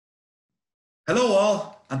Hello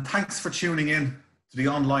all, and thanks for tuning in to the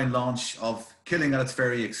online launch of Killing at its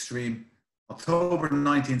Very Extreme, October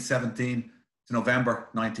 1917 to November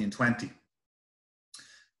 1920.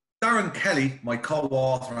 Darren Kelly, my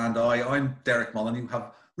co-author, and I'm Derek Molyneux,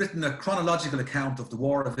 have written a chronological account of the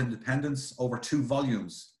War of Independence over 2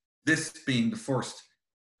 volumes, this being the first,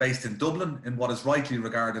 based in Dublin in what is rightly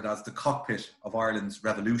regarded as the cockpit of Ireland's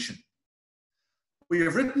revolution. We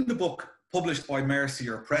have written the book published by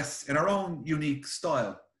Mercier Press in our own unique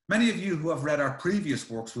style. Many of you who have read our previous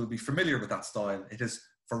works will be familiar with that style. It is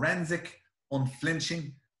forensic,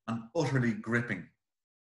 unflinching, and utterly gripping.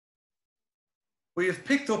 We have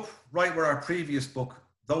picked up right where our previous book,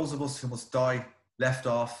 Those of Us Who Must Die, left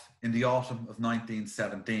off in the autumn of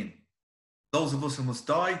 1917. Those of Us Who Must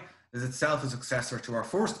Die is itself a successor to our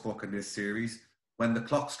first book in this series, When the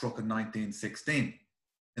Clock Struck in 1916.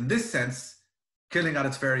 In this sense, Killing at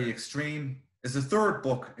its Very Extreme is the third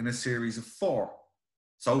book in a series of 4,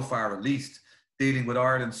 so far at least, dealing with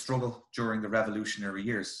Ireland's struggle during the revolutionary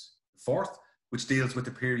years. The fourth, which deals with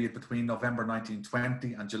the period between November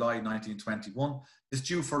 1920 and July 1921, is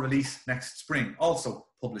due for release next spring, also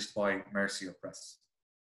published by Mercier Press.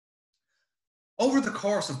 Over the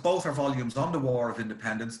course of both our volumes on the War of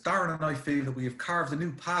Independence, Darren and I feel that we have carved a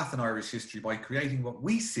new path in Irish history by creating what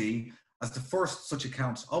we see as the first such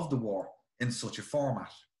account of the war in such a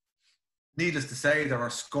format. Needless to say, there are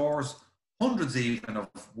scores, hundreds even, of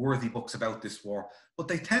worthy books about this war, but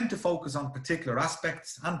they tend to focus on particular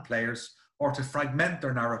aspects and players, or to fragment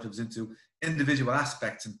their narratives into individual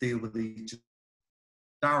aspects and deal with each.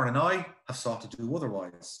 Darren and I have sought to do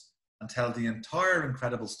otherwise and tell the entire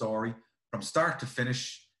incredible story from start to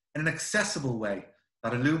finish in an accessible way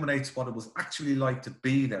that illuminates what it was actually like to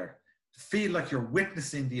be there, to feel like you're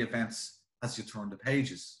witnessing the events as you turn the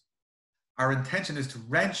pages. Our intention is to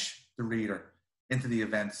wrench the reader into the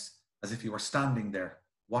events as if you were standing there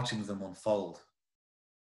watching them unfold.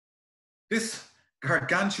 This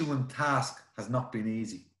gargantuan task has not been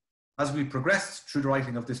easy. As we progressed through the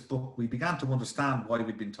writing of this book, we began to understand why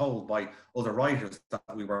we'd been told by other writers that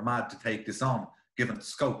we were mad to take this on, given its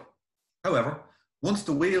scope. However, once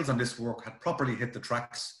the wheels on this work had properly hit the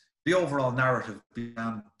tracks, the overall narrative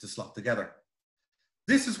began to slot together.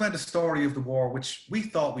 This is when the story of the war, which we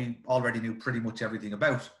thought we already knew pretty much everything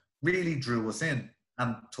about, really drew us in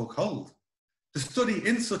and took hold. To study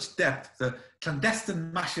in such depth the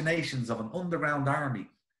clandestine machinations of an underground army,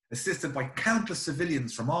 assisted by countless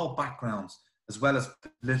civilians from all backgrounds, as well as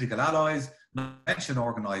political allies, not to mention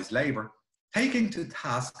organised labour, taking to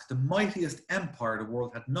task the mightiest empire the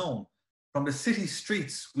world had known, from the city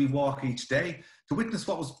streets we walk each day to witness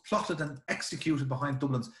what was plotted and executed behind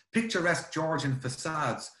Dublin's picturesque Georgian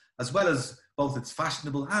facades, as well as both its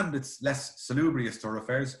fashionable and its less salubrious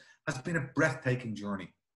thoroughfares, has been a breathtaking journey.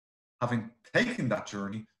 Having taken that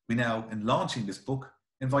journey, we now, in launching this book,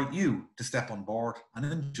 invite you to step on board and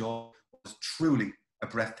enjoy what is truly a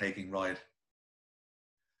breathtaking ride.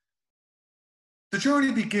 The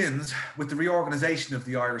journey begins with the reorganisation of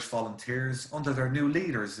the Irish volunteers under their new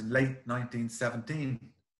leaders in late 1917.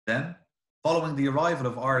 Then, following the arrival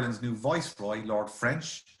of Ireland's new Viceroy, Lord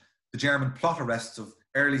French, the German plot arrests of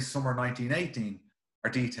early summer 1918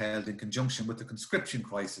 are detailed in conjunction with the Conscription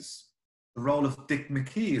Crisis. The role of Dick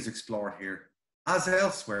McKee is explored here, as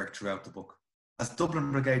elsewhere throughout the book. As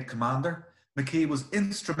Dublin Brigade commander, McKee was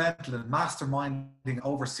instrumental in masterminding and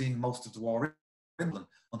overseeing most of the war in England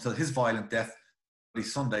until his violent death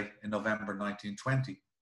Sunday in November 1920.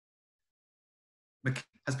 McKee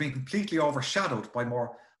has been completely overshadowed by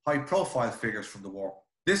more high-profile figures from the war.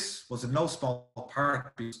 This was in no small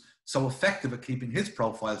part because he was so effective at keeping his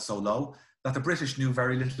profile so low that the British knew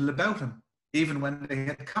very little about him, even when they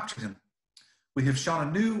had captured him. We have shone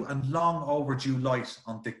a new and long overdue light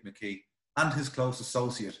on Dick McKee and his close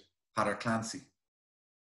associate, Peadar Clancy.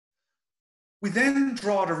 We then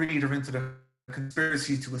draw the reader into the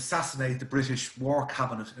conspiracy to assassinate the British War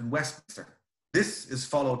Cabinet in Westminster. This is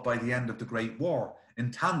followed by the end of the Great War, in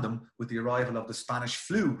tandem with the arrival of the Spanish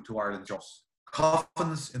flu to Ireland.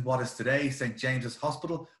 Coffins in what is today St. James's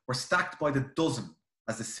Hospital were stacked by the dozen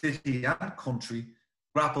as the city and country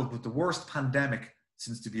grappled with the worst pandemic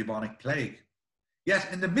since the bubonic plague. Yet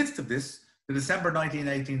in the midst of this, the December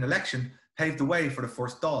 1918 election paved the way for the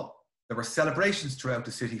first Dáil. There were celebrations throughout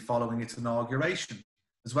the city following its inauguration,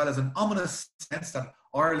 as well as an ominous sense that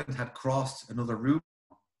Ireland had crossed another route,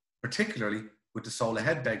 particularly with the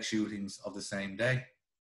Sola-Hedbeg shootings of the same day.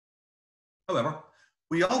 However,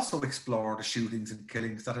 we also explore the shootings and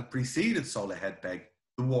killings that had preceded Sola-Hedbeg.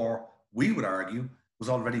 The war, we would argue, was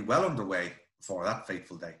already well underway before that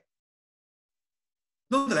fateful day.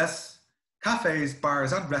 Nonetheless, Cafes,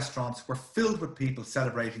 bars and restaurants were filled with people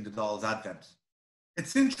celebrating the Dáil's advent.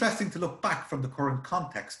 It's interesting to look back from the current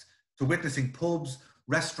context to witnessing pubs,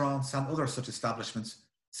 restaurants and other such establishments,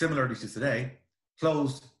 similarly to today,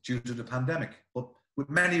 closed due to the pandemic, but with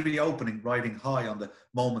many reopening riding high on the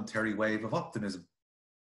momentary wave of optimism.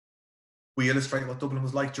 We illustrate what Dublin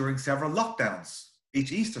was like during several lockdowns.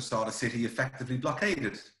 Each Easter saw the city effectively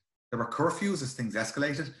blockaded. There were curfews as things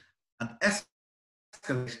escalated, and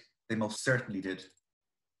escalate they most certainly did.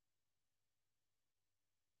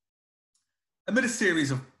 Amid a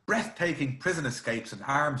series of breathtaking prison escapes and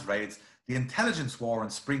arms raids, the intelligence war in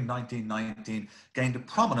spring 1919 gained a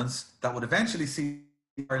prominence that would eventually see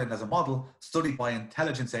Ireland as a model studied by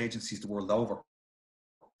intelligence agencies the world over.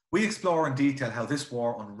 We explore in detail how this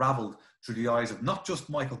war unravelled through the eyes of not just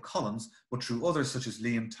Michael Collins, but through others such as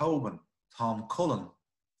Liam Tobin, Tom Cullen,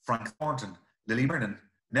 Frank Thornton, Lily Brennan,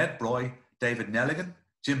 Ned Broy, David Nelligan,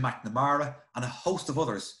 Jim McNamara, and a host of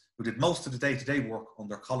others who did most of the day-to-day work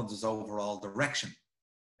under Collins's overall direction.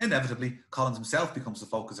 Inevitably, Collins himself becomes the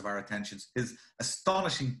focus of our attentions. His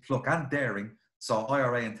astonishing pluck and daring saw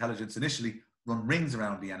IRA intelligence initially run rings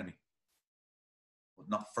around the enemy, but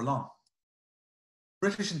not for long.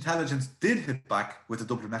 British intelligence did hit back with the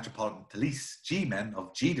Dublin Metropolitan Police, G-men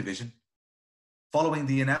of G Division. Following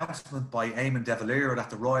the announcement by Eamon de Valera that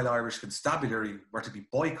the Royal Irish Constabulary were to be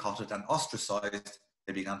boycotted and ostracised,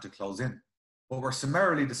 they began to close in, but were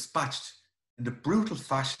summarily dispatched in the brutal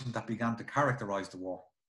fashion that began to characterise the war.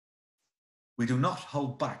 We do not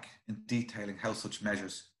hold back in detailing how such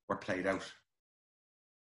measures were played out.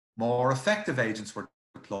 More effective agents were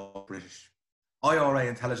deployed British. IRA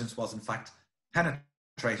intelligence was in fact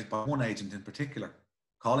penetrated by one agent in particular.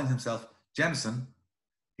 Calling himself Jemison,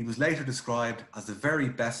 he was later described as the very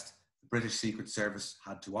best the British Secret Service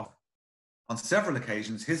had to offer. On several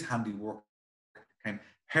occasions, his handiwork came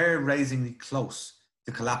hair-raisingly close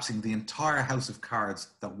to collapsing the entire house of cards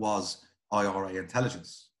that was IRA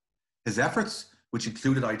intelligence. His efforts, which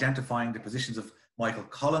included identifying the positions of Michael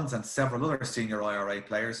Collins and several other senior IRA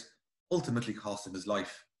players, ultimately cost him his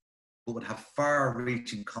life, but would have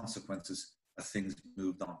far-reaching consequences as things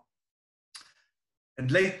moved on. In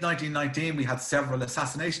late 1919, we had several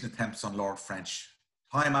assassination attempts on Lord French.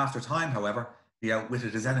 Time after time, however, he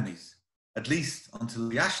outwitted his enemies, at least until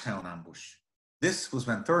the Ashtown ambush. This was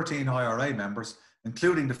when 13 IRA members,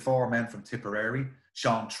 including the 4 men from Tipperary,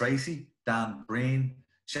 Sean Tracy, Dan Breen,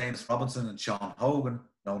 Seamus Robinson and Sean Hogan,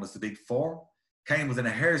 known as the Big Four, came within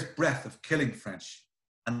a hair's breadth of killing French,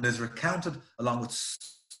 and is recounted along with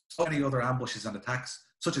so many other ambushes and attacks,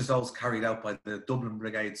 such as those carried out by the Dublin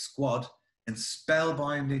Brigade squad, in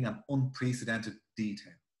spellbinding and unprecedented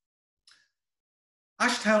detail.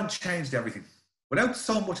 Ashtown changed everything. Without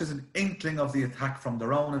so much as an inkling of the attack from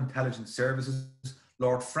their own intelligence services,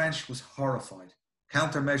 Lord French was horrified.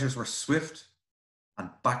 Countermeasures were swift and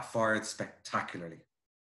backfired spectacularly.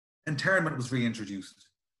 Internment was reintroduced.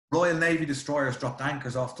 Royal Navy destroyers dropped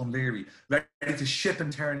anchors off Dunleary, ready to ship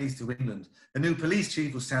internees to England. A new police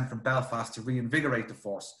chief was sent from Belfast to reinvigorate the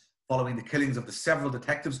force, following the killings of the several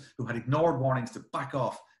detectives who had ignored warnings to back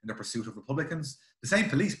off in their pursuit of Republicans. The same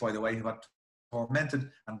police, by the way, who had tormented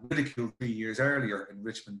and ridiculed 3 years earlier in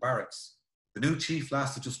Richmond Barracks. The new chief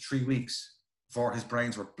lasted just 3 weeks before his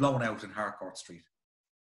brains were blown out in Harcourt Street.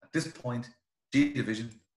 At this point, G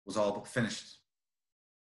Division was all but finished.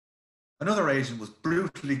 Another agent was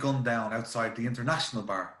brutally gunned down outside the International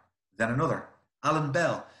Bar. Then another, Alan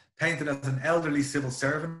Bell, painted as an elderly civil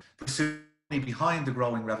servant, pursuing behind the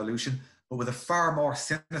growing revolution, but with a far more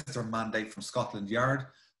sinister mandate from Scotland Yard,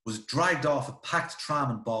 was dragged off a packed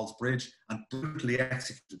tram in Ballsbridge and brutally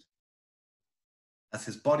executed. As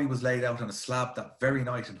his body was laid out on a slab that very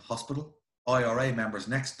night in hospital, IRA members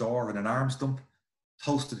next door in an arms dump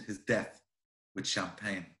toasted his death with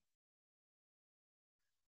champagne.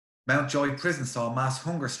 Mountjoy Prison saw mass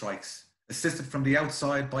hunger strikes, assisted from the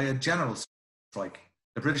outside by a general strike.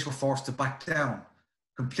 The British were forced to back down,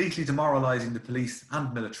 completely demoralising the police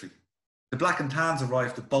and military. The Black and Tans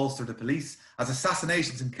arrived to bolster the police as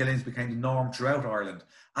assassinations and killings became the norm throughout Ireland,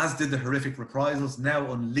 as did the horrific reprisals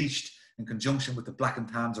now unleashed in conjunction with the Black and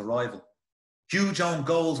Tans' arrival. Huge own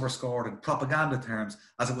goals were scored in propaganda terms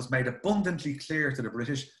as it was made abundantly clear to the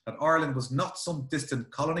British that Ireland was not some distant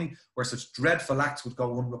colony where such dreadful acts would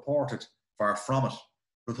go unreported. Far from it.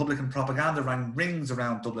 Republican propaganda ran rings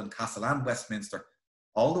around Dublin Castle and Westminster.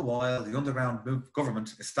 All the while, the underground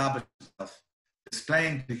government established itself,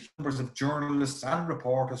 displaying the numbers of journalists and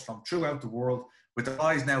reporters from throughout the world with their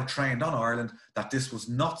eyes now trained on Ireland that this was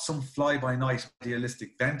not some fly-by-night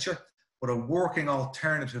idealistic venture, but a working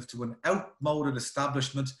alternative to an outmoded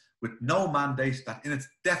establishment with no mandate that in its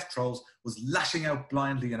death throes was lashing out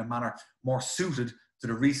blindly in a manner more suited to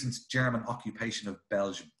the recent German occupation of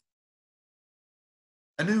Belgium.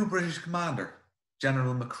 A new British commander,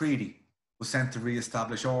 General Macready, was sent to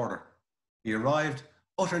re-establish order. He arrived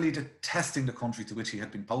utterly detesting the country to which he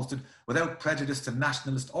had been posted, without prejudice to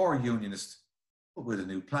nationalist or unionist, but with a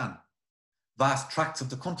new plan. Vast tracts of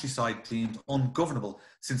the countryside deemed ungovernable,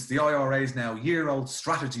 since the IRA's now year-old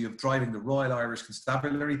strategy of driving the Royal Irish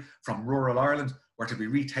Constabulary from rural Ireland were to be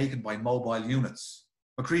retaken by mobile units.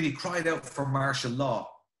 Macready cried out for martial law,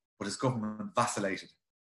 but his government vacillated.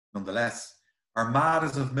 Nonetheless,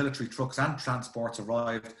 armadas of military trucks and transports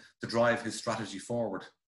arrived to drive his strategy forward.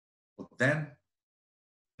 But then,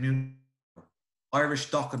 Irish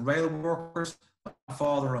dock and rail workers, my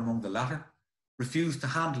father among the latter, refused to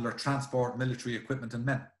handle or transport military equipment and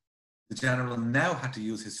men. The general now had to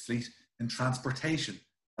use his fleet in transportation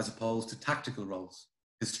as opposed to tactical roles.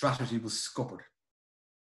 His strategy was scuppered.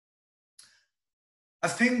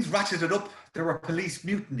 As things ratcheted up, there were police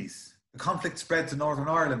mutinies. The conflict spread to Northern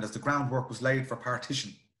Ireland as the groundwork was laid for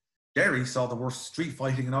partition. Derry saw the worst street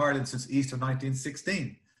fighting in Ireland since Easter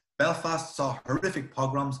 1916. Belfast saw horrific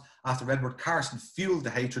pogroms after Edward Carson fueled the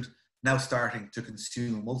hatred now starting to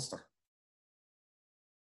consume Ulster.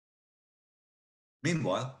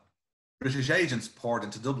 Meanwhile, British agents poured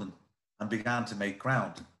into Dublin and began to make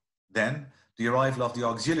ground. Then, the arrival of the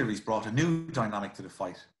auxiliaries brought a new dynamic to the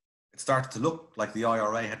fight. It started to look like the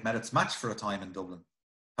IRA had met its match for a time in Dublin.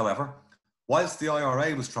 However, whilst the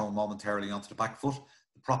IRA was thrown momentarily onto the back foot,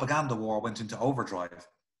 the propaganda war went into overdrive.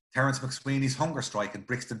 Terence McSweeney's hunger strike in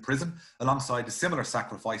Brixton Prison, alongside the similar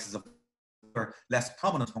sacrifices of less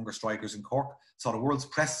prominent hunger strikers in Cork, saw the world's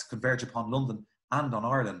press converge upon London and on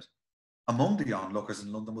Ireland. Among the onlookers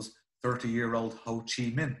in London was 30-year-old Ho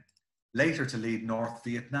Chi Minh, later to lead North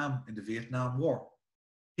Vietnam in the Vietnam War.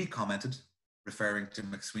 He commented, referring to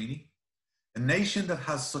McSweeney, "A nation that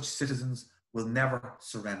has such citizens will never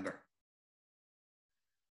surrender."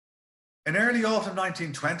 In early autumn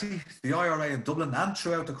 1920, the IRA in Dublin and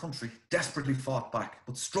throughout the country desperately fought back,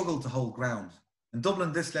 but struggled to hold ground. In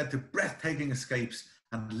Dublin, this led to breathtaking escapes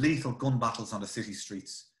and lethal gun battles on the city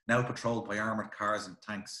streets, now patrolled by armoured cars and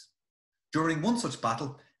tanks. During one such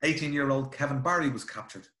battle, 18-year-old Kevin Barry was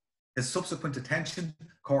captured. His subsequent detention,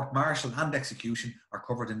 court-martial and execution are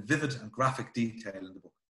covered in vivid and graphic detail in the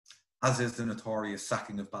book, as is the notorious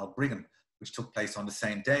sacking of Balbriggan, which took place on the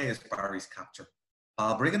same day as Barry's capture.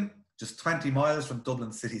 Balbriggan, just 20 miles from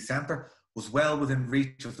Dublin city centre, was well within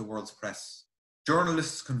reach of the world's press.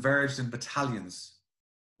 Journalists converged in battalions.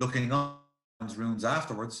 Looking on the ruins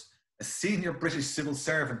afterwards, a senior British civil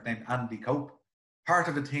servant named Andy Cope, part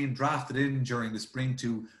of a team drafted in during the spring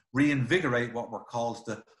to reinvigorate what were called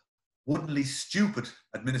the woodenly stupid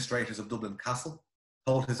administrators of Dublin Castle,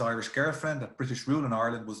 told his Irish girlfriend that British rule in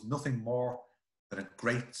Ireland was nothing more than a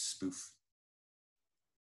great spoof.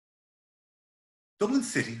 Dublin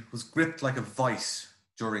City was gripped like a vice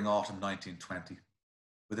during autumn 1920,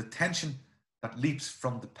 with a tension that leaps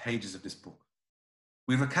from the pages of this book.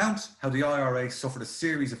 We recount how the IRA suffered a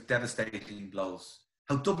series of devastating blows,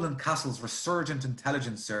 how Dublin Castle's resurgent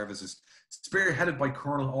intelligence services, spearheaded by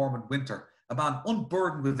Colonel Ormond Winter, a man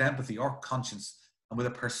unburdened with empathy or conscience, and with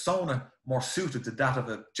a persona more suited to that of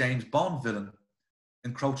a James Bond villain,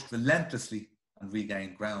 encroached relentlessly and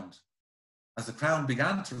regained ground. As the Crown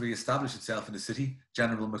began to re-establish itself in the city,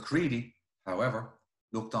 General Macready, however,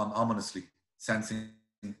 looked on ominously, sensing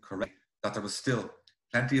correctly that there was still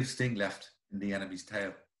plenty of sting left in the enemy's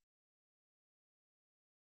tail.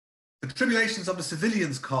 The tribulations of the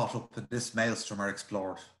civilians caught up in this maelstrom are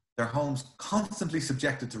explored. Their homes constantly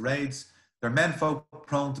subjected to raids, their menfolk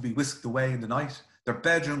prone to be whisked away in the night, their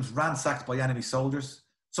bedrooms ransacked by enemy soldiers,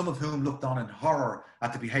 some of whom looked on in horror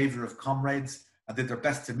at the behaviour of comrades and did their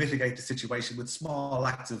best to mitigate the situation with small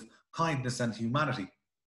acts of kindness and humanity.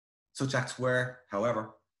 Such acts were,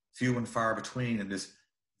 however, few and far between in this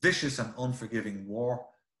vicious and unforgiving war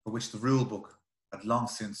for which the rule book had long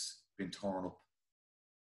since been torn up.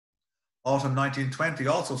 Autumn 1920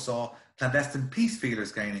 also saw clandestine peace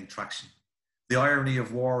feelers gaining traction. The irony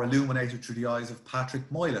of war illuminated through the eyes of Patrick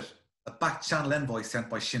Moylett, a back-channel envoy sent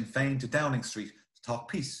by Sinn Féin to Downing Street to talk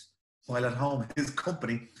peace, while at home his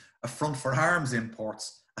company, a front for arms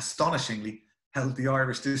imports, astonishingly held the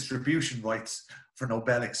Irish distribution rights for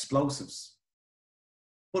Nobel explosives.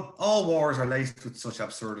 But all wars are laced with such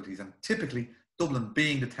absurdities, and typically, Dublin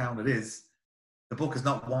being the town it is, the book is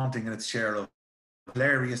not wanting in its share of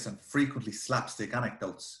hilarious and frequently slapstick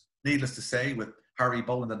anecdotes. Needless to say, with Harry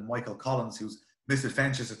Boland and Michael Collins, whose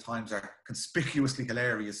misadventures at times are conspicuously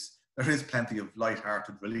hilarious, there is plenty of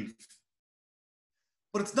light-hearted relief.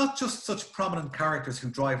 But it's not just such prominent characters who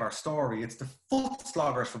drive our story, it's the foot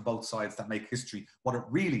sloggers from both sides that make history what it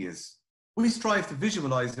really is. We strive to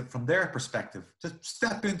visualise it from their perspective, to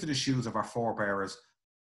step into the shoes of our forebearers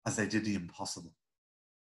as they did the impossible.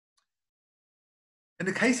 In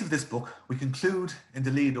the case of this book, we conclude in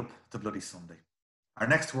the lead up to Bloody Sunday. Our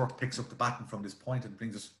next work picks up the baton from this point and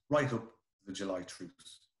brings us right up to the July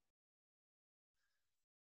truce.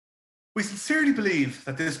 We sincerely believe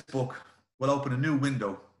that this book will open a new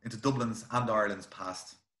window into Dublin's and Ireland's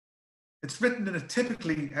past. It's written in a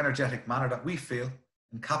typically energetic manner that we feel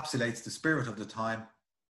encapsulates the spirit of the time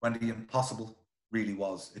when the impossible really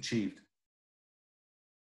was achieved.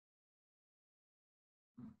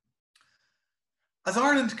 As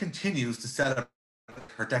Ireland continues to celebrate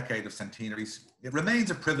her decade of centenaries, it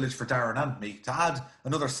remains a privilege for Darren and me to add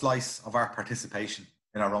another slice of our participation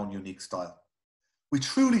in our own unique style. We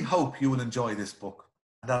truly hope you will enjoy this book,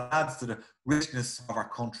 and that adds to the richness of our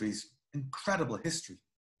country's incredible history.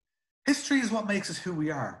 History is what makes us who we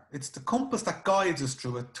are. It's the compass that guides us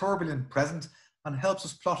through a turbulent present and helps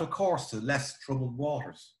us plot a course to less troubled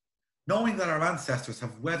waters. Knowing that our ancestors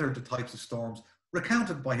have weathered the types of storms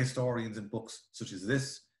recounted by historians in books such as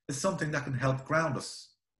this is something that can help ground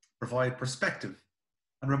us, provide perspective,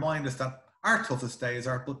 and remind us that our toughest days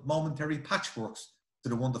are but momentary patchworks to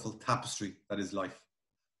the wonderful tapestry that is life.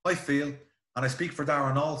 I feel, and I speak for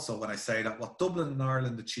Darren also when I say that what Dublin and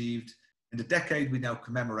Ireland achieved in the decade we now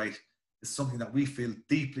commemorate is something that we feel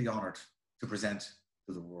deeply honoured to present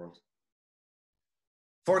to the world.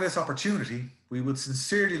 For this opportunity, we would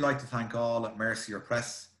sincerely like to thank all at Mercier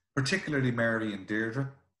Press, particularly Mary and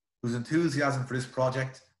Deirdre, whose enthusiasm for this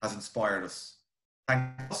project has inspired us.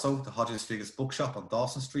 Thanks also to Hodges Figgis Bookshop on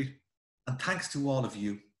Dawson Street, and thanks to all of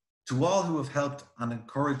you, to all who have helped and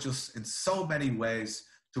encouraged us in so many ways,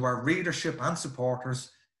 to our readership and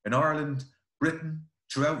supporters in Ireland, Britain,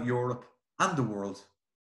 throughout Europe and the world.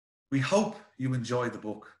 We hope you enjoy the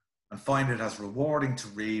book and find it as rewarding to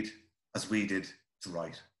read as we did to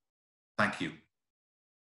write. Thank you.